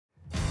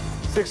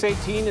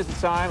6:18 is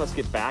the time. Let's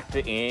get back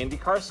to Andy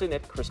Carson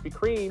at Krispy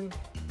Kreme.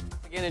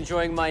 Again,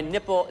 enjoying my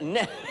nickel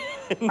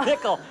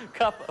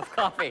cup of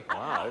coffee.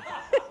 Wow,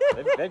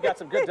 they've got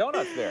some good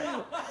donuts there.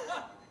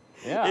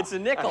 Yeah. It's a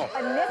nickel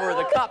for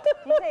the cup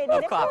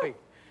of coffee.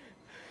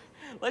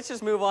 Let's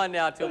just move on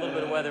now to a little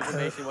bit of weather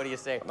information. What do you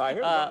say?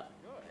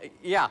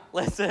 Yeah,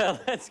 let's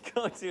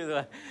go to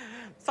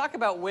let's talk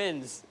about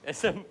winds.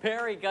 Some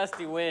very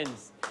gusty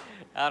winds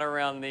out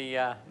around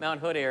the Mount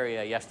Hood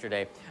area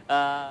yesterday.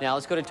 Now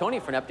let's go to Tony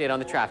for an update on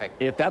the traffic.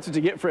 If that's what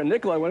you get for a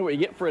nickel, I wonder what you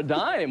get for a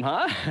dime,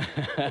 huh?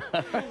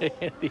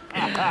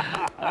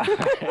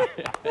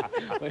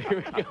 Well,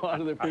 here we go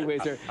onto the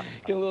freeways here.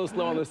 Getting a little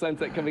slow on the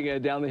Sunset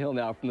coming down the hill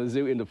now from the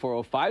zoo into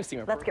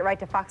 405. Let's get right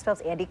to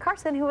Foxville's Andy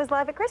Carson, who was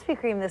live at Krispy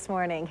Kreme this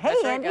morning. Hey,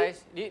 That's right, Andy.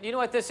 guys. Do you know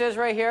what this is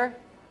right here?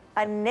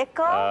 A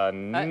nickel? A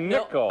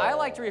nickel. No, I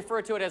like to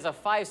refer to it as a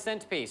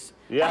 5-cent piece.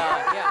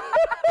 Yeah.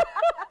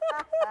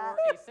 For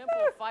a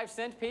simple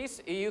 5-cent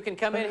piece, you can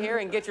come in here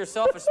and get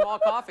yourself a small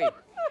coffee.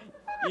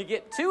 You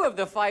get 2 of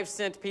the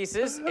 5-cent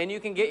pieces, and you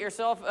can get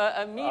yourself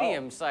a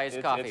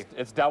medium-sized coffee.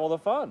 It's double the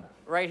fun.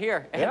 Right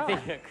here at the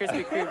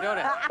Krispy Kreme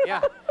donut.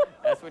 Yeah,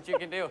 that's what you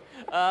can do.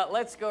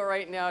 Let's go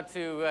right now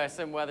to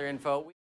some weather info.